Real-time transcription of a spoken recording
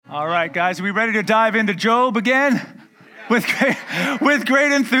All right, guys, are we ready to dive into Job again? With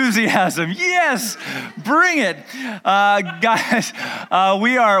great enthusiasm. Yes, bring it. Guys,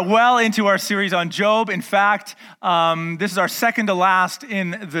 we are well into our series on Job. In fact, this is our second to last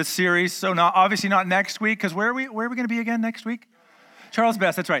in the series. So obviously not next week, because where are we going to be again next week? Charles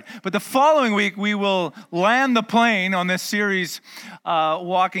Best, that's right. But the following week, we will land the plane on this series,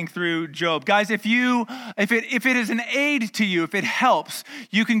 walking through Job. Guys, if it is an aid to you, if it helps,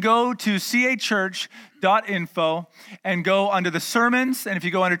 you can go to cachurch.info and go under the sermons. And if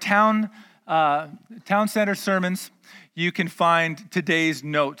you go under Town Center Sermons, you can find today's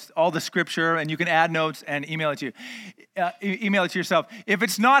notes, all the scripture, and you can add notes and email it to you. Email it to yourself. If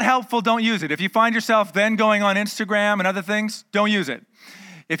it's not helpful, don't use it. If you find yourself then going on Instagram and other things, don't use it.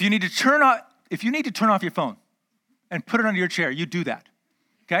 If you need to turn off your phone and put it under your chair, you do that.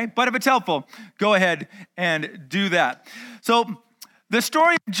 Okay? But if it's helpful, go ahead and do that. So the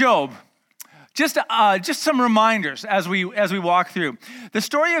story of Job, just some reminders as we walk through. The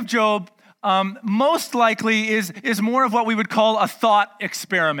story of Job most likely is more of what we would call a thought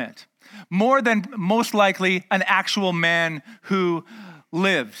experiment, more than most likely an actual man who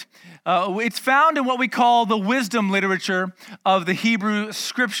lived. It's found in what we call the wisdom literature of the Hebrew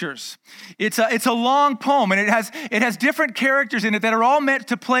Scriptures. It's a long poem, and it has different characters in it that are all meant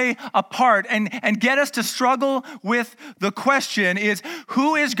to play a part and get us to struggle with the question is,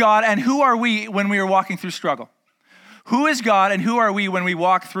 who is God and who are we when we are walking through struggle? Who is God and who are we when we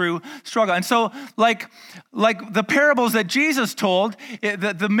walk through struggle? And so, like the parables that Jesus told,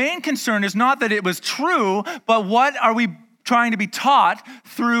 the main concern is not that it was true, but what are we trying to be taught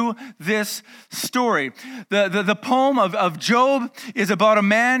through this story? The poem of Job is about a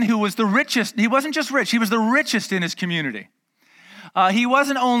man who was the richest. He wasn't just rich, he was the richest in his community. He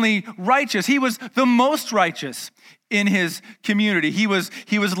wasn't only righteous, he was the most righteous in his community. He was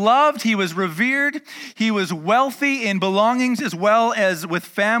loved, he was revered, he was wealthy in belongings as well as with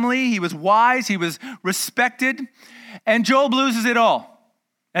family. He was wise, he was respected, and Job loses it all.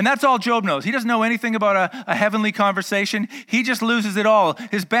 And that's all Job knows. He doesn't know anything about a heavenly conversation. He just loses it all.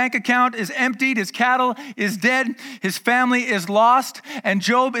 His bank account is emptied, his cattle is dead, his family is lost, and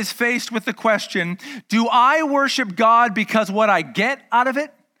Job is faced with the question, do I worship God because what I get out of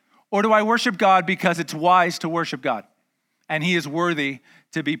it? Or do I worship God because it's wise to worship God and he is worthy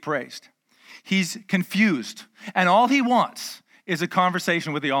to be praised? He's confused, and all he wants is a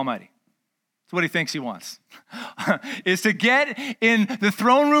conversation with the Almighty. That's what he thinks he wants, is to get in the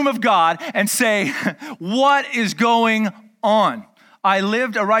throne room of God and say, what is going on? I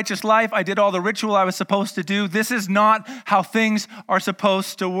lived a righteous life. I did all the ritual I was supposed to do. This is not how things are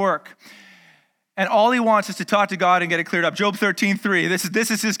supposed to work. And all he wants is to talk to God and get it cleared up. Job 13:3, this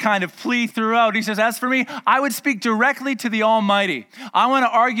is his kind of plea throughout. He says, as for me, I would speak directly to the Almighty. I want to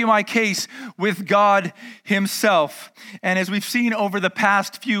argue my case with God himself. And as we've seen over the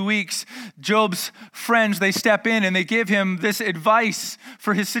past few weeks, Job's friends, they step in and they give him this advice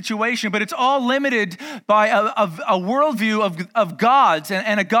for his situation. But it's all limited by a worldview of gods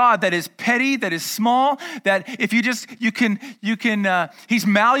and a God that is petty, that is small, that if he's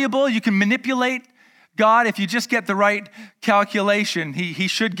malleable, you can manipulate God, if you just get the right calculation, he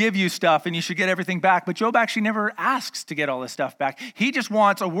should give you stuff and you should get everything back. But Job actually never asks to get all this stuff back. He just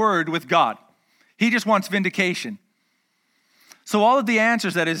wants a word with God. He just wants vindication. So all of the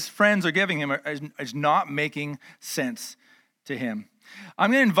answers that his friends are giving him is not making sense to him.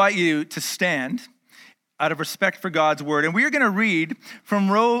 I'm going to invite you to stand out of respect for God's word. And we are going to read from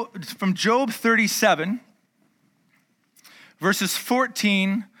Job 37, verses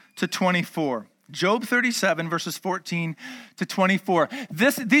 14 to 24. Job 37, verses 14 to 24.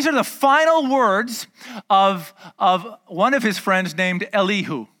 These are the final words of one of his friends named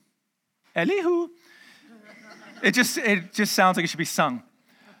Elihu. Elihu. It just sounds like it should be sung.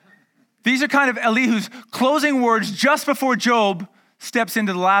 These are kind of Elihu's closing words just before Job steps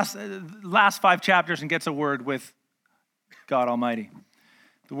into the last 5 chapters and gets a word with God Almighty.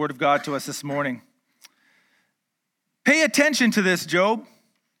 The word of God to us this morning. Pay attention to this, Job.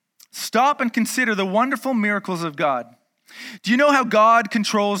 Stop and consider the wonderful miracles of God. Do you know how God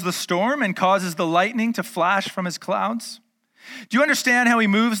controls the storm and causes the lightning to flash from his clouds? Do you understand how he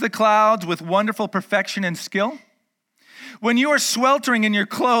moves the clouds with wonderful perfection and skill? When you are sweltering in your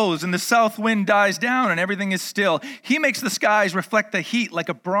clothes and the south wind dies down and everything is still, he makes the skies reflect the heat like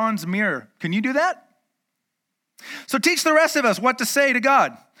a bronze mirror. Can you do that? So teach the rest of us what to say to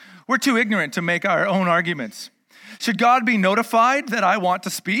God. We're too ignorant to make our own arguments. Should God be notified that I want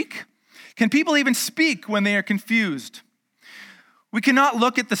to speak? Can people even speak when they are confused? We cannot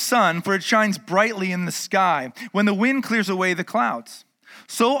look at the sun, for it shines brightly in the sky when the wind clears away the clouds.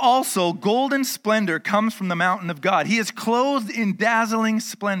 So also golden splendor comes from the mountain of God. He is clothed in dazzling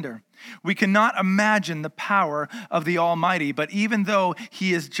splendor. We cannot imagine the power of the Almighty, but even though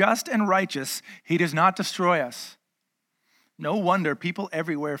he is just and righteous, he does not destroy us. No wonder people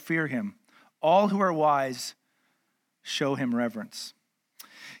everywhere fear him. All who are wise show him reverence.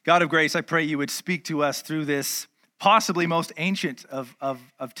 God of grace, I pray you would speak to us through this possibly most ancient of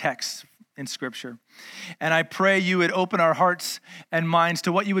texts in Scripture. And I pray you would open our hearts and minds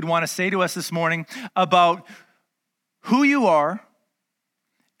to what you would want to say to us this morning about who you are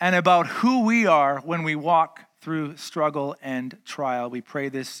and about who we are when we walk through struggle and trial. We pray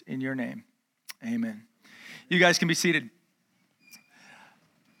this in your name. Amen. You guys can be seated.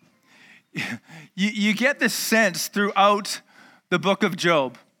 You get this sense throughout the book of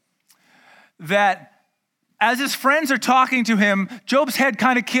Job that as his friends are talking to him, Job's head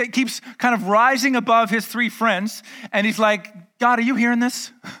kind of keeps kind of rising above his three friends. And he's like, God, are you hearing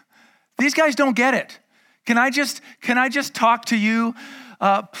this? These guys don't get it. Can I just talk to you,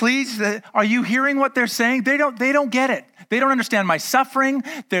 please? Are you hearing what they're saying? They don't get it. They don't understand my suffering.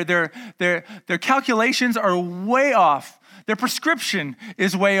 Their calculations are way off. Their prescription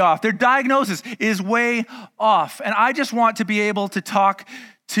is way off. Their diagnosis is way off. And I just want to be able to talk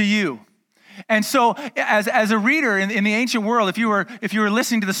to you. And so as a reader in the ancient world, if you were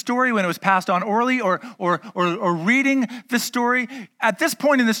listening to the story when it was passed on orally or reading the story, at this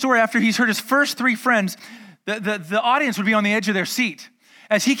point in the story, after he's heard his first three friends, the audience would be on the edge of their seat.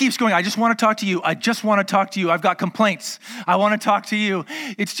 As he keeps going, I just want to talk to you. I just want to talk to you. I've got complaints. I want to talk to you.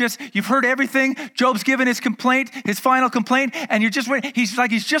 It's just, you've heard everything. Job's given his complaint, his final complaint, and you're just waiting. He's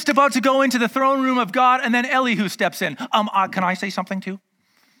just about to go into the throne room of God, and then Elihu steps in. Can I say something too?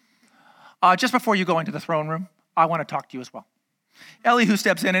 Just before you go into the throne room, I want to talk to you as well. Elihu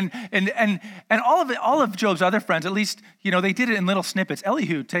steps in, and all of Job's other friends, at least, they did it in little snippets.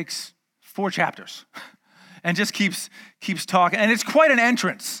 Elihu takes 4 chapters. And just keeps talking. And it's quite an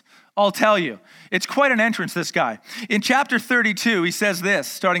entrance, I'll tell you. It's quite an entrance, this guy. In chapter 32, he says this,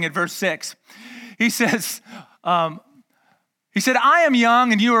 starting at verse 6. He said, I am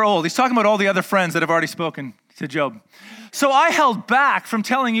young and you are old. He's talking about all the other friends that have already spoken to Job. So I held back from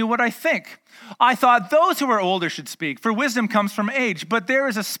telling you what I think. I thought those who are older should speak, for wisdom comes from age. But there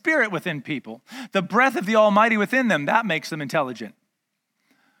is a spirit within people, the breath of the Almighty within them. That makes them intelligent.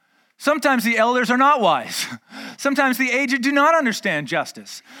 Sometimes the elders are not wise. Sometimes the aged do not understand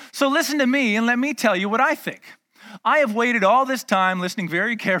justice. So listen to me and let me tell you what I think. I have waited all this time listening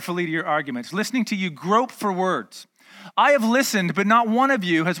very carefully to your arguments, listening to you grope for words. I have listened, but not one of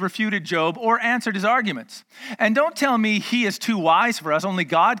you has refuted Job or answered his arguments. And don't tell me he is too wise for us, only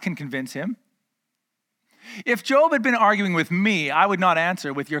God can convince him. If Job had been arguing with me, I would not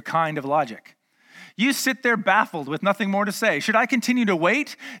answer with your kind of logic. You sit there baffled with nothing more to say. Should I continue to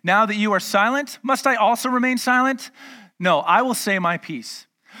wait now that you are silent? Must I also remain silent? No, I will say my piece.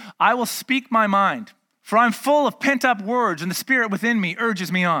 I will speak my mind, for I'm full of pent-up words, and the spirit within me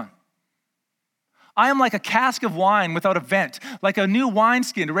urges me on. I am like a cask of wine without a vent, like a new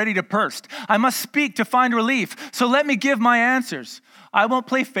wineskin ready to burst. I must speak to find relief, so let me give my answers. I won't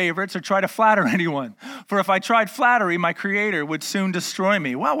play favorites or try to flatter anyone, for if I tried flattery, my Creator would soon destroy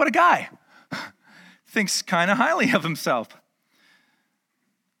me. Wow, what a guy. Thinks kind of highly of himself.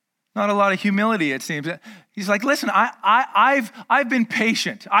 Not a lot of humility, it seems. He's like, listen, I've been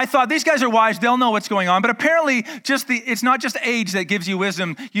patient. I thought these guys are wise, they'll know what's going on. But apparently, it's not just age that gives you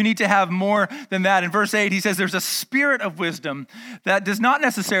wisdom. You need to have more than that. In verse 8, he says there's a spirit of wisdom that does not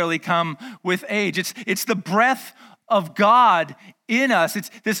necessarily come with age. It's the breath of God in us. It's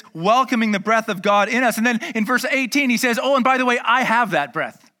this welcoming the breath of God in us. And then in verse 18, he says, oh, and by the way, I have that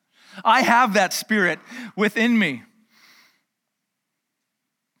breath. I have that spirit within me.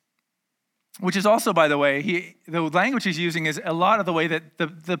 Which is also, by the way, the language he's using is a lot of the way that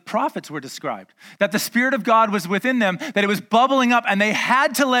the prophets were described. That the Spirit of God was within them, that it was bubbling up, and they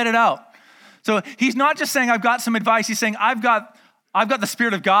had to let it out. So he's not just saying, I've got some advice. He's saying, I've got the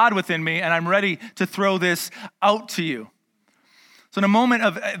Spirit of God within me, and I'm ready to throw this out to you. So in a moment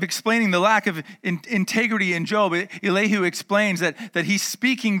of explaining the lack of integrity in Job, Elihu explains that he's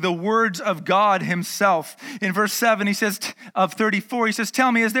speaking the words of God himself. In verse 7, he says, of 34, he says,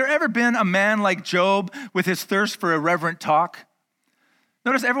 tell me, has there ever been a man like Job with his thirst for irreverent talk?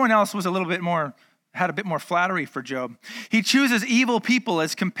 Notice everyone else was had a bit more flattery for Job. He chooses evil people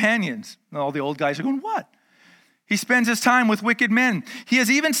as companions. All the old guys are going, what? He spends his time with wicked men. He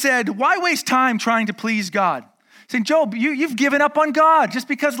has even said, why waste time trying to please God? Saying, Job, you've given up on God just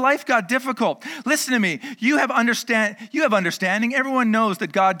because life got difficult. Listen to me. You have understanding. Everyone knows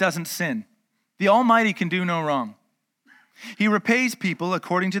that God doesn't sin. The Almighty can do no wrong. He repays people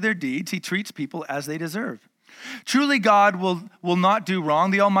according to their deeds. He treats people as they deserve. Truly, God will not do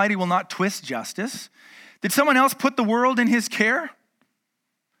wrong. The Almighty will not twist justice. Did someone else put the world in his care?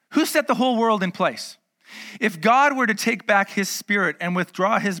 Who set the whole world in place? If God were to take back his spirit and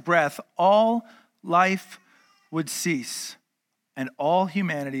withdraw his breath, all life would cease and all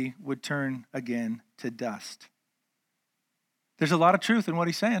humanity would turn again to dust. There's a lot of truth in what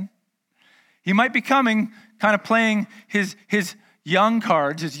he's saying. He might be coming, kind of playing his young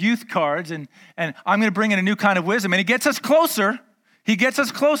cards, his youth cards, and I'm going to bring in a new kind of wisdom. And he gets us closer. He gets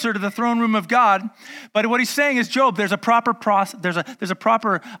us closer to the throne room of God. But what he's saying is, Job, there's a proper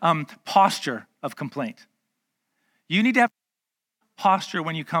posture of complaint. You need to have posture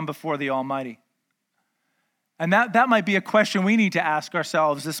when you come before the Almighty. And that might be a question we need to ask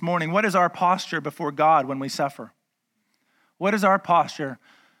ourselves this morning. What is our posture before God when we suffer? What is our posture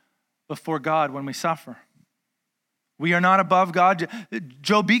before God when we suffer? We are not above God.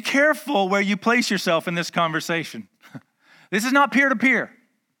 Job, be careful where you place yourself in this conversation. This is not peer-to-peer.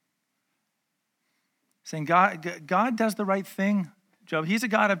 Saying God does the right thing, Job. He's a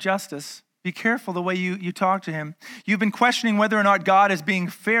God of justice. Be careful the way you talk to him. You've been questioning whether or not God is being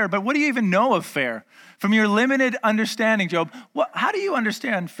fair, but what do you even know of fair? From your limited understanding, Job, how do you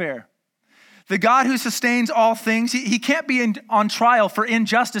understand fair? The God who sustains all things, he can't be on trial for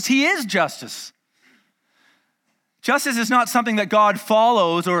injustice. He is justice. Justice is not something that God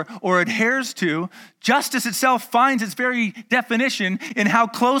follows or adheres to. Justice itself finds its very definition in how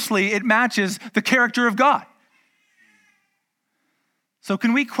closely it matches the character of God. So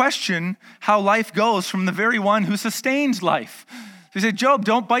can we question how life goes from the very one who sustains life? He said, Job,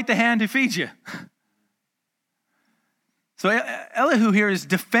 don't bite the hand who feeds you. So Elihu here is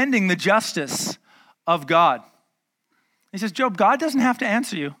defending the justice of God. He says, Job, God doesn't have to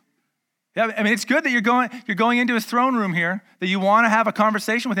answer you. Yeah, I mean, it's good that you're going into his throne room here, that you want to have a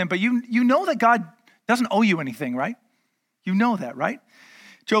conversation with him, but you know that God doesn't owe you anything, right? You know that, right?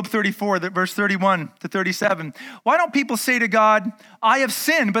 Job 34, verse 31 to 37. Why don't people say to God, I have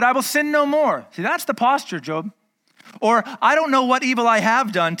sinned, but I will sin no more? See, that's the posture, Job. Or, I don't know what evil I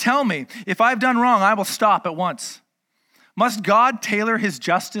have done. Tell me, if I've done wrong, I will stop at once. Must God tailor his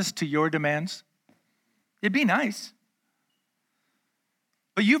justice to your demands? It'd be nice.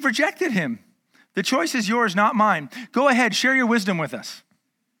 But you've rejected him. The choice is yours, not mine. Go ahead, share your wisdom with us.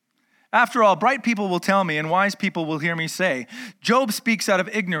 After all, bright people will tell me and wise people will hear me say, Job speaks out of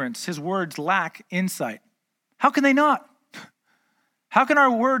ignorance. His words lack insight. How can they not? How can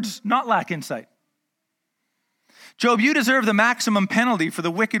our words not lack insight? Job, you deserve the maximum penalty for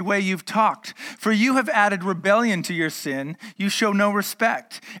the wicked way you've talked. For you have added rebellion to your sin. You show no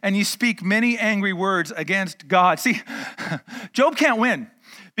respect, and you speak many angry words against God. See, Job can't win.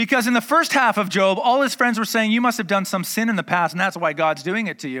 Because in the first half of Job, all his friends were saying, you must have done some sin in the past, and that's why God's doing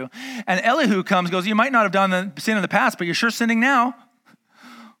it to you. And Elihu goes, you might not have done the sin in the past, but you're sure sinning now.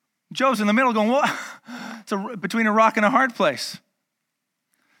 Job's in the middle going, well, it's between a rock and a hard place.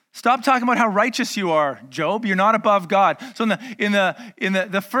 Stop talking about how righteous you are, Job. You're not above God. So in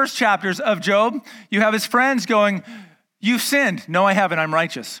the first chapters of Job, you have his friends going, you've sinned. No, I haven't. I'm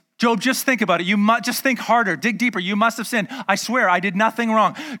righteous. Job, just think about it. You must just think harder, dig deeper. You must have sinned. I swear, I did nothing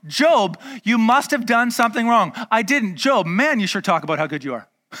wrong. Job, you must have done something wrong. I didn't. Job, man, you sure talk about how good you are.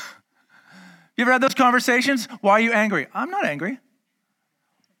 You ever had those conversations? Why are you angry? I'm not angry.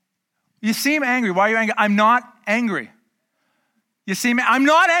 You seem angry. Why are you angry? I'm not angry. You seem, I'm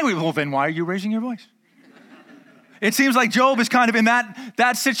not angry. Well, then why are you raising your voice? It seems like Job is kind of in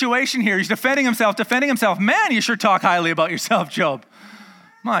that situation here. He's defending himself. Man, you sure talk highly about yourself, Job.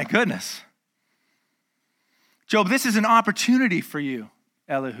 My goodness. Job, this is an opportunity for you,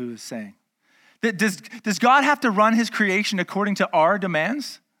 Elihu is saying. Does God have to run his creation according to our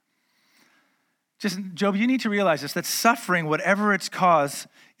demands? Job, you need to realize this, that suffering, whatever its cause,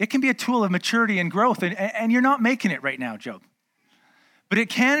 it can be a tool of maturity and growth, and you're not making it right now, Job. But it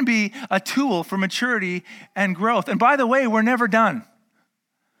can be a tool for maturity and growth. And by the way, we're never done.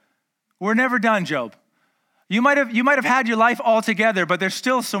 We're never done, Job. You might have had your life all together, but there's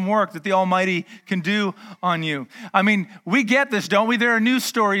still some work that the Almighty can do on you. I mean, we get this, don't we? There are news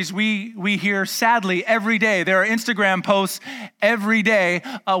stories we hear, sadly, every day. There are Instagram posts every day,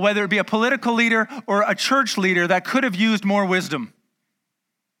 whether it be a political leader or a church leader that could have used more wisdom.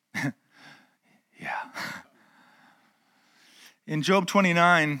 Yeah. In Job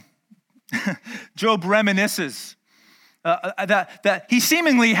 29, Job reminisces that he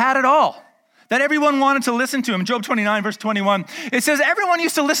seemingly had it all. That everyone wanted to listen to him. Job 29, verse 21, it says, everyone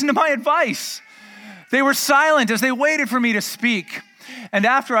used to listen to my advice. They were silent as they waited for me to speak. And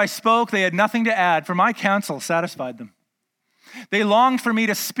after I spoke, they had nothing to add, for my counsel satisfied them. They longed for me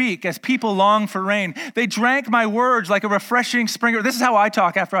to speak as people long for rain. They drank my words like a refreshing spring. This is how I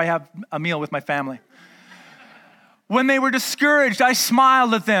talk after I have a meal with my family. When they were discouraged, I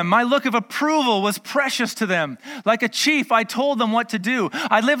smiled at them. My look of approval was precious to them. Like a chief, I told them what to do.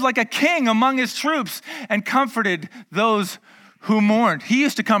 I lived like a king among his troops and comforted those who mourned. He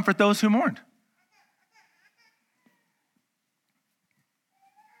used to comfort those who mourned.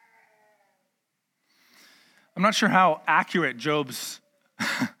 I'm not sure how accurate Job's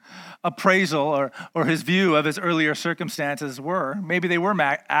appraisal or his view of his earlier circumstances were. Maybe they were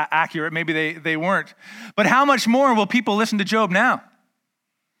accurate, maybe they weren't. But how much more will people listen to Job now?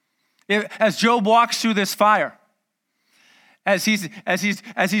 As Job walks through this fire, as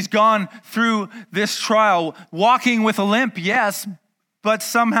he's gone through this trial, walking with a limp, yes, but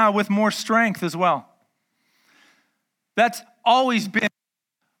somehow with more strength as well. That's always been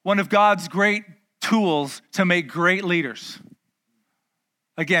one of God's great tools to make great leaders.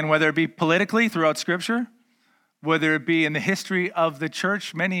 Again, whether it be politically throughout Scripture, whether it be in the history of the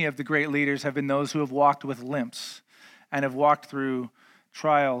church, many of the great leaders have been those who have walked with limps and have walked through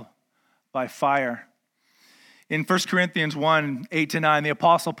trial by fire. In 1 Corinthians 1, 8-9, the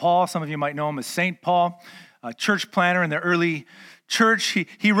Apostle Paul, some of you might know him as St. Paul, a church planner in the early church,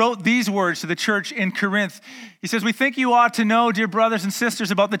 he wrote these words to the church in Corinth. He says, "We think you ought to know, dear brothers and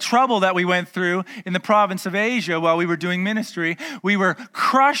sisters, about the trouble that we went through in the province of Asia while we were doing ministry. We were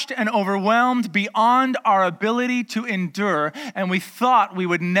crushed and overwhelmed beyond our ability to endure, and we thought we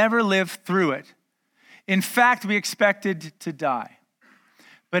would never live through it. In fact, we expected to die.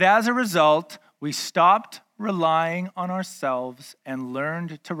 But as a result, we stopped relying on ourselves and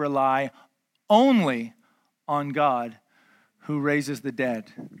learned to rely only on God, who raises the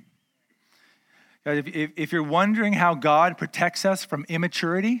dead." If you're wondering how God protects us from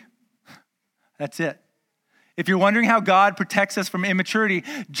immaturity, that's it. If you're wondering how God protects us from immaturity,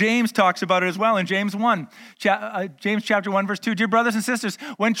 James talks about it as well in James 1. James chapter 1, verse 2. "Dear brothers and sisters,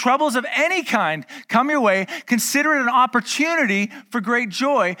 when troubles of any kind come your way, consider it an opportunity for great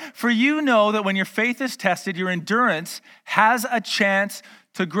joy. For you know that when your faith is tested, your endurance has a chance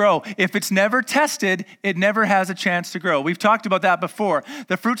to grow." If it's never tested, it never has a chance to grow. We've talked about that before.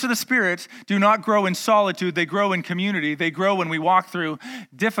 The fruits of the Spirit do not grow in solitude. They grow in community. They grow when we walk through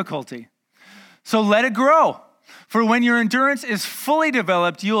difficulty. So let it grow. For when your endurance is fully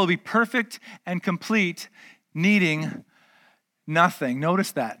developed, you will be perfect and complete, needing nothing.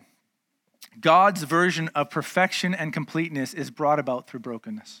 Notice that. God's version of perfection and completeness is brought about through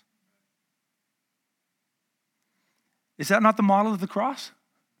brokenness. Is that not the model of the cross?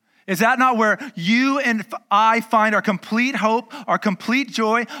 Is that not where you and I find our complete hope, our complete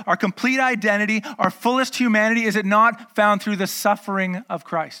joy, our complete identity, our fullest humanity? Is it not found through the suffering of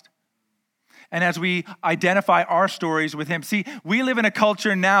Christ? And as we identify our stories with him. See, we live in a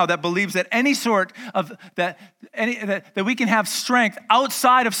culture now that believes that any sort of, that we can have strength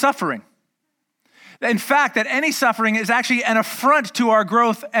outside of suffering. In fact, that any suffering is actually an affront to our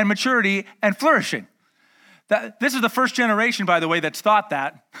growth and maturity and flourishing. This is the first generation, by the way, that's thought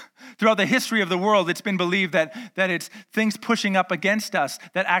that. Throughout the history of the world, it's been believed that it's things pushing up against us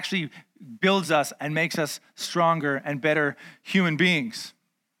that actually builds us and makes us stronger and better human beings.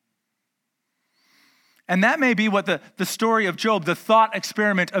 And that may be what the story of Job, the thought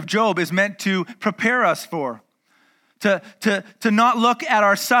experiment of Job, is meant to prepare us for. To not look at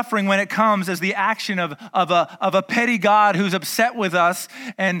our suffering when it comes as the action of a petty God who's upset with us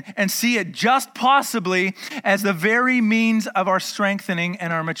and see it just possibly as the very means of our strengthening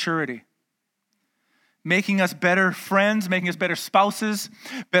and our maturity. Making us better friends, making us better spouses,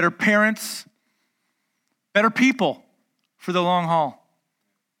 better parents, better people for the long haul.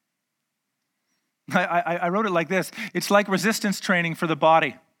 I wrote it like this. It's like resistance training for the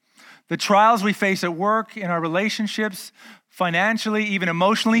body. The trials we face at work, in our relationships, financially, even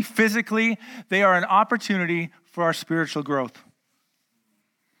emotionally, physically, they are an opportunity for our spiritual growth.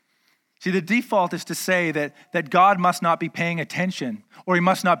 See, the default is to say that God must not be paying attention or he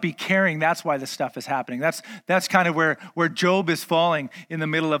must not be caring. That's why this stuff is happening. That's kind of where Job is falling in the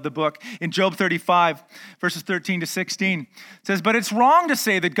middle of the book. In Job 35, verses 13-16, it says, "But it's wrong to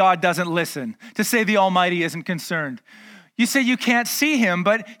say that God doesn't listen, to say the Almighty isn't concerned. You say you can't see him,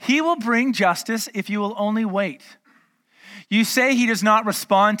 but he will bring justice if you will only wait. You say he does not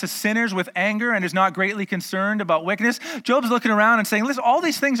respond to sinners with anger and is not greatly concerned about wickedness." Job's looking around and saying, listen, all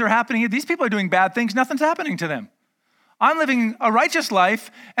these things are happening. These people are doing bad things. Nothing's happening to them. I'm living a righteous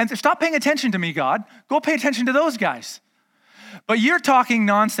life, and stop paying attention to me, God. Go pay attention to those guys. But you're talking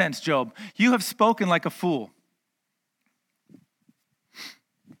nonsense, Job. You have spoken like a fool.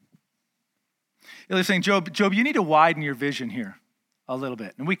 They're saying, Job, you need to widen your vision here a little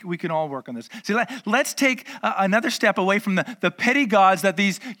bit. And we can all work on this. See, let's take another step away from the petty gods that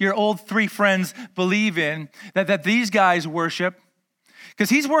your old three friends believe in, that these guys worship. Because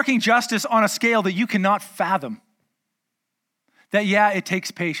he's working justice on a scale that you cannot fathom. That, it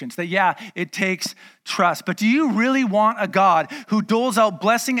takes patience. That, it takes trust. But do you really want a God who doles out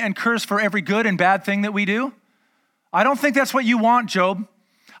blessing and curse for every good and bad thing that we do? I don't think that's what you want, Job.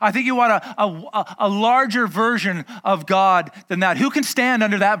 I think you want a larger version of God than that. Who can stand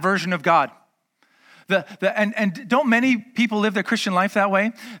under that version of God? And don't many people live their Christian life that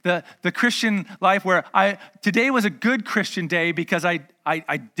way? The Christian life where today was a good Christian day because I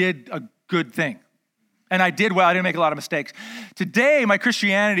did a good thing. And I did well, I didn't make a lot of mistakes. Today, my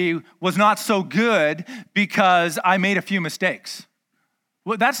Christianity was not so good because I made a few mistakes.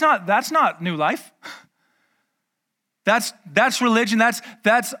 Well, that's not new life. That's religion.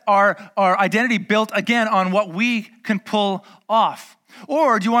 That's our identity built again on what we can pull off.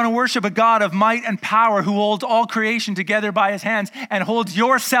 Or do you want to worship a God of might and power who holds all creation together by his hands and holds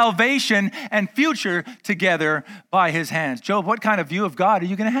your salvation and future together by his hands? Job, what kind of view of God are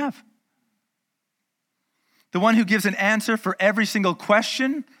you going to have? The one who gives an answer for every single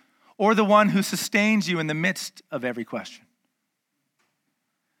question, or the one who sustains you in the midst of every question?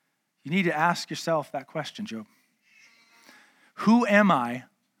 You need to ask yourself that question, Job. Who am I,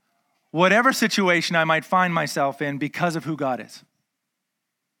 whatever situation I might find myself in, because of who God is?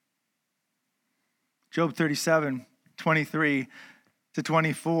 Job 37, 23 to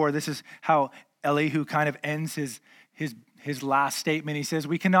 24, this is how Elihu kind of ends his last statement. He says,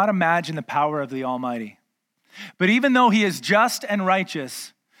 we cannot imagine the power of the Almighty. But even though he is just and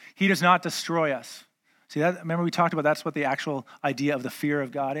righteous, he does not destroy us. See, remember we talked about that's what the actual idea of the fear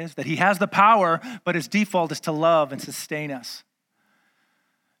of God is, that he has the power, but his default is to love and sustain us.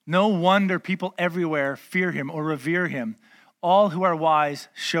 No wonder people everywhere fear him or revere him. All who are wise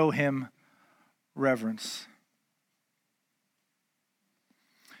show him reverence.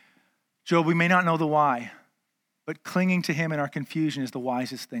 Job, we may not know the why, but clinging to him in our confusion is the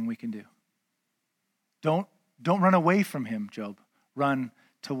wisest thing we can do. Don't run away from him, Job. Run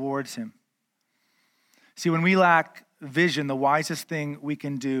towards him. See, when we lack vision, the wisest thing we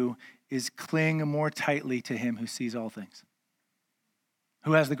can do is cling more tightly to him who sees all things,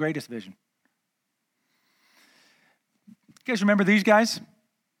 who has the greatest vision. You guys remember these guys?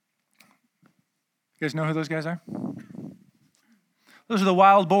 You guys know who those guys are? Those are the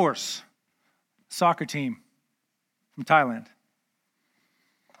Wild Boars, soccer team from Thailand.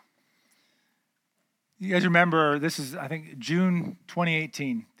 You guys remember, this is, I think, June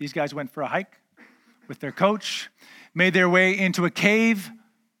 2018. These guys went for a hike with their coach, made their way into a cave,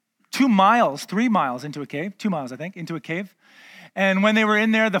 3 miles into a cave, 2 miles, I think, into a cave. And when they were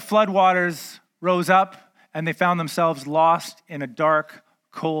in there, the floodwaters rose up and they found themselves lost in a dark,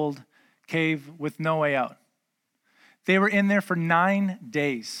 cold cave with no way out. They were in there for 9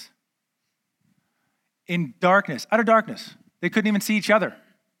 days in darkness, utter darkness. They couldn't even see each other.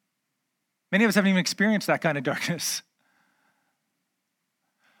 Many of us haven't even experienced that kind of darkness.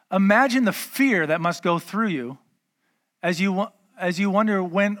 Imagine the fear that must go through you as you wonder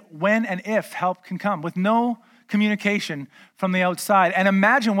when and if help can come, with no communication from the outside. And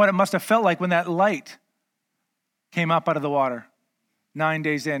imagine what it must have felt like when that light came up out of the water 9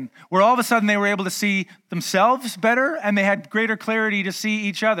 days in, where all of a sudden they were able to see themselves better and they had greater clarity to see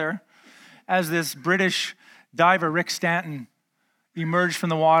each other as this British diver, Rick Stanton, emerged from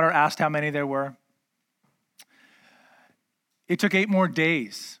the water, asked how many there were. It took 8 more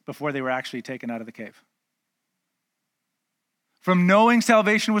days before they were actually taken out of the cave. From knowing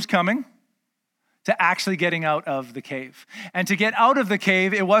salvation was coming to actually getting out of the cave. And to get out of the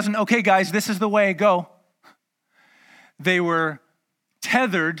cave, it wasn't, okay, guys, this is the way, go. They were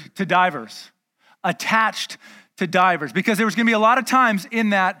tethered to divers, attached to divers, because there was going to be a lot of times in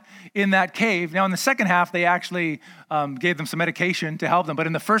that cave. Now, in the second half, they actually gave them some medication to help them. But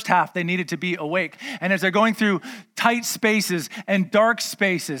in the first half, they needed to be awake. And as they're going through tight spaces and dark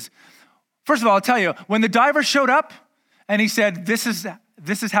spaces, first of all, I'll tell you, when the diver showed up and he said, this is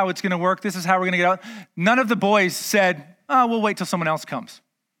how it's going to work, this is how we're going to get out, none of the boys said, oh, we'll wait till someone else comes.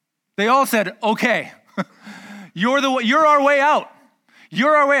 They all said, okay, you're our way out.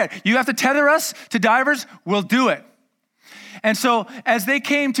 You're our way out. You have to tether us to divers, we'll do it. And so as they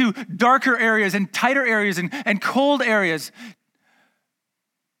came to darker areas and tighter areas and cold areas,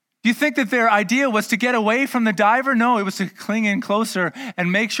 do you think that their idea was to get away from the diver? No, it was to cling in closer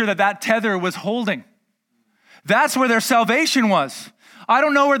and make sure that tether was holding. That's where their salvation was. I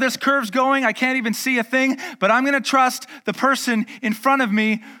don't know where this curve's going. I can't even see a thing, but I'm going to trust the person in front of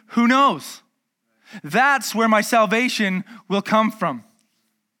me who knows. That's where my salvation will come from.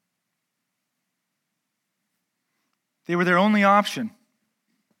 They were their only option.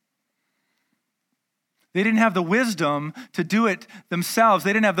 They didn't have the wisdom to do it themselves.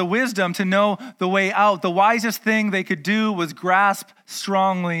 They didn't have the wisdom to know the way out. The wisest thing they could do was grasp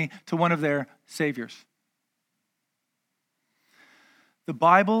strongly to one of their saviors. The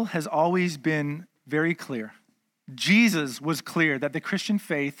Bible has always been very clear. Jesus was clear that the Christian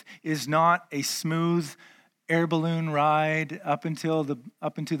faith is not a smooth air balloon ride up into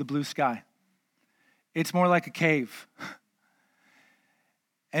the blue sky. It's more like a cave.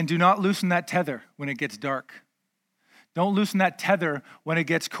 And do not loosen that tether when it gets dark. Don't loosen that tether when it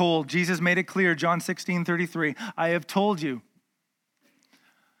gets cold. Jesus made it clear, John 16:33, I have told you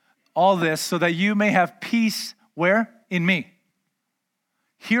all this so that you may have peace, where? In me.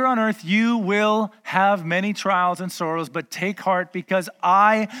 Here on earth you will have many trials and sorrows, but take heart because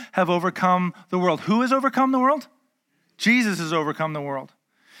I have overcome the world. Who has overcome the world? Jesus has overcome the world.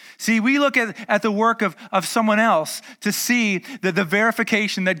 See, we look at the work of someone else to see the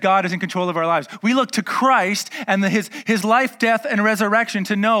verification that God is in control of our lives. We look to Christ and his life, death, and resurrection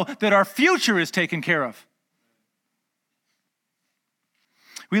to know that our future is taken care of.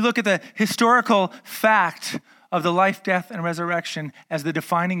 We look at the historical fact of the life, death, and resurrection as the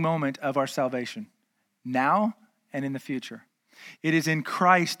defining moment of our salvation, now and in the future. It is in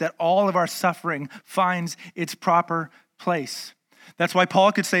Christ that all of our suffering finds its proper place. That's why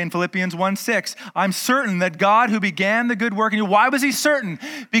Paul could say in Philippians 1:6, I'm certain that God who began the good work in you, why was he certain?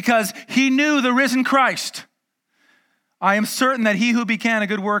 Because he knew the risen Christ. I am certain that he who began a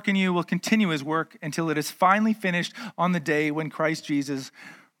good work in you will continue his work until it is finally finished on the day when Christ Jesus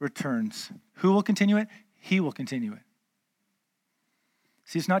returns. Who will continue it? He will continue it.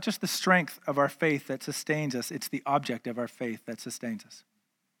 See, it's not just the strength of our faith that sustains us, it's the object of our faith that sustains us.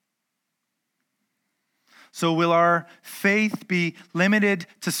 So will our faith be limited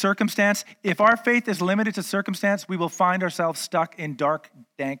to circumstance? If our faith is limited to circumstance, we will find ourselves stuck in dark,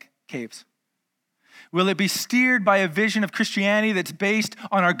 dank caves. Will it be steered by a vision of Christianity that's based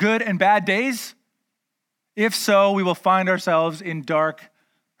on our good and bad days? If so, we will find ourselves in dark,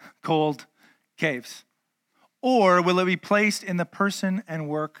 cold caves. Or will it be placed in the person and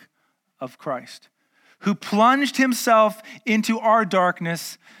work of Christ, who plunged himself into our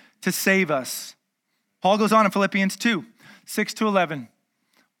darkness to save us? Paul goes on in Philippians 2:6-11.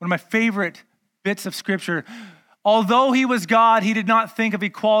 One of my favorite bits of scripture. Although he was God, he did not think of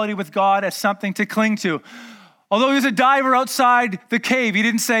equality with God as something to cling to. Although he was a diver outside the cave, he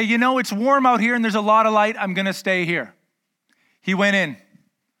didn't say, it's warm out here and there's a lot of light, I'm going to stay here. He went in.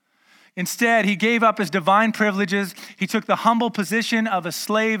 Instead, he gave up his divine privileges. He took the humble position of a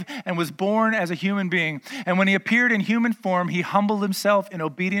slave and was born as a human being. And when he appeared in human form, he humbled himself in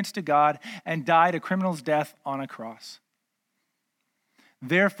obedience to God and died a criminal's death on a cross.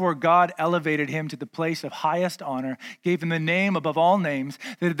 Therefore, God elevated him to the place of highest honor, gave him the name above all names,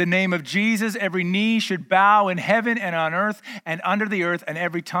 that at the name of Jesus, every knee should bow in heaven and on earth and under the earth, and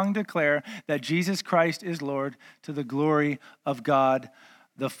every tongue declare that Jesus Christ is Lord, to the glory of God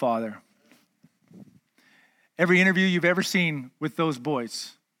the Father. Every interview you've ever seen with those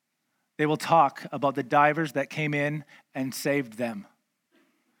boys, they will talk about the divers that came in and saved them.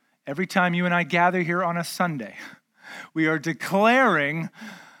 Every time you and I gather here on a Sunday, we are declaring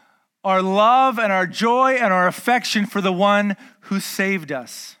our love and our joy and our affection for the one who saved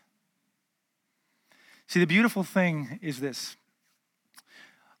us. See, the beautiful thing is this.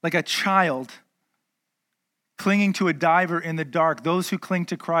 Like a child clinging to a diver in the dark, those who cling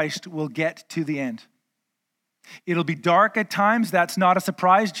to Christ will get to the end. It'll be dark at times. That's not a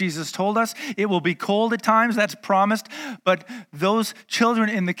surprise. Jesus told us. It will be cold at times. That's promised. But those children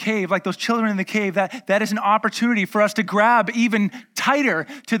in the cave, that is an opportunity for us to grab even tighter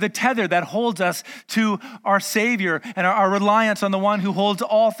to the tether that holds us to our Savior and our reliance on the one who holds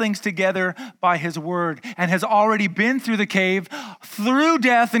all things together by his word and has already been through the cave, through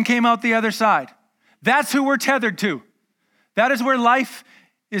death, and came out the other side. That's who we're tethered to. That is where life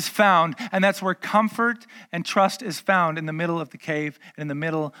is found, and that's where comfort and trust is found, in the middle of the cave and in the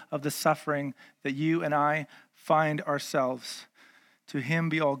middle of the suffering that you and I find ourselves. To him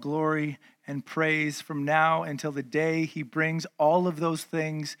be all glory and praise from now until the day he brings all of those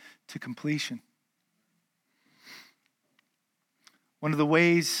things to completion. One of the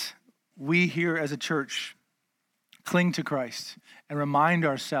ways we here as a church cling to Christ and remind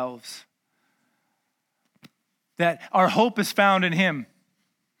ourselves that our hope is found in him.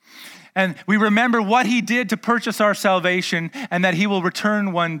 And we remember what he did to purchase our salvation and that he will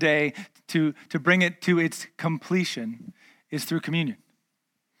return one day to bring it to its completion is through communion.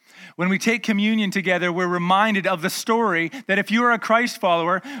 When we take communion together, we're reminded of the story that if you are a Christ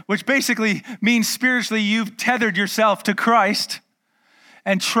follower, which basically means spiritually you've tethered yourself to Christ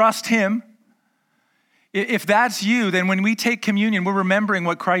and trust him. If that's you, then when we take communion, we're remembering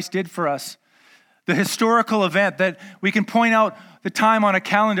what Christ did for us. The historical event that we can point out the time on a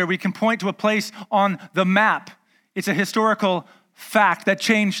calendar, we can point to a place on the map. It's a historical fact that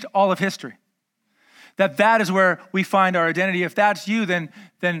changed all of history. That is where we find our identity. If that's you, then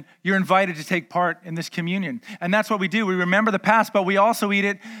you're invited to take part in this communion. And that's what we do. We remember the past, but we also eat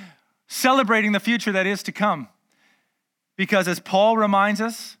it celebrating the future that is to come. Because as Paul reminds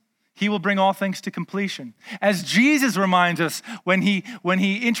us, he will bring all things to completion. As Jesus reminds us when he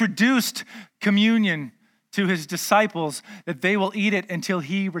introduced communion to his disciples, that they will eat it until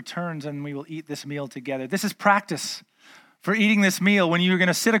he returns and we will eat this meal together. This is practice for eating this meal when you're going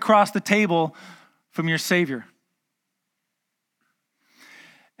to sit across the table from your Savior.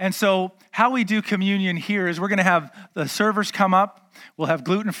 And so how we do communion here is we're going to have the servers come up. We'll have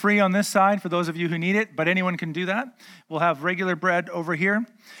gluten-free on this side for those of you who need it, but anyone can do that. We'll have regular bread over here.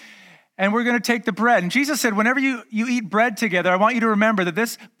 And we're going to take the bread. And Jesus said, whenever you eat bread together, I want you to remember that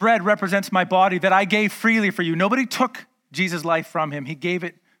this bread represents my body that I gave freely for you. Nobody took Jesus' life from him. He gave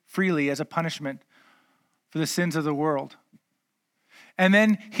it freely as a punishment for the sins of the world. And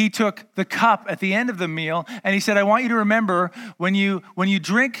then he took the cup at the end of the meal and he said, I want you to remember when you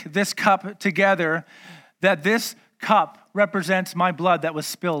drink this cup together, that this cup represents my blood that was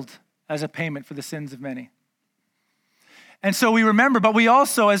spilled as a payment for the sins of many. And so we remember, but we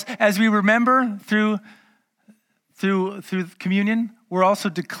also, as we remember through communion, we're also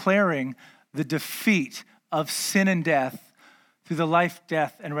declaring the defeat of sin and death through the life,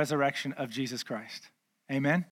 death, and resurrection of Jesus Christ. Amen.